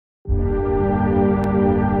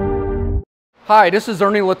Hi, this is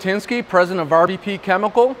Ernest Litynski, president of RBP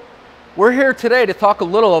Chemical. We're here today to talk a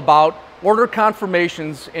little about order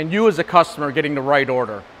confirmations and you as a customer getting the right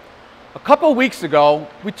order. A couple weeks ago,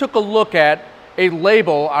 we took a look at a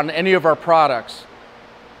label on any of our products.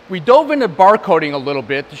 We dove into barcoding a little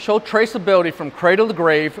bit to show traceability from cradle to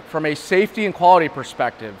grave from a safety and quality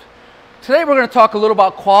perspective. Today we're going to talk a little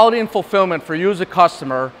about quality and fulfillment for you as a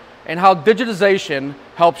customer and how digitization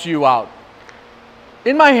helps you out.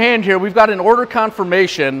 In my hand here, we've got an order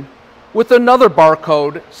confirmation with another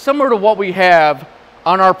barcode similar to what we have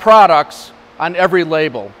on our products on every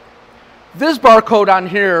label. This barcode on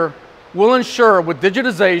here will ensure with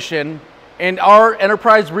digitization and our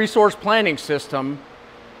enterprise resource planning system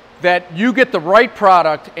that you get the right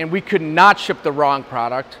product and we could not ship the wrong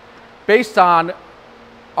product based on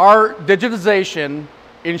our digitization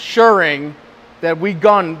ensuring that we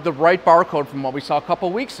gunned the right barcode from what we saw a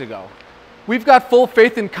couple weeks ago. We've got full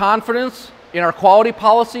faith and confidence in our quality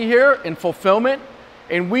policy here in fulfillment,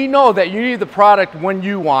 and we know that you need the product when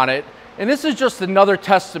you want it, and this is just another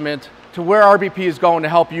testament to where RBP is going to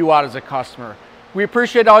help you out as a customer. We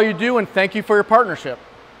appreciate all you do and thank you for your partnership.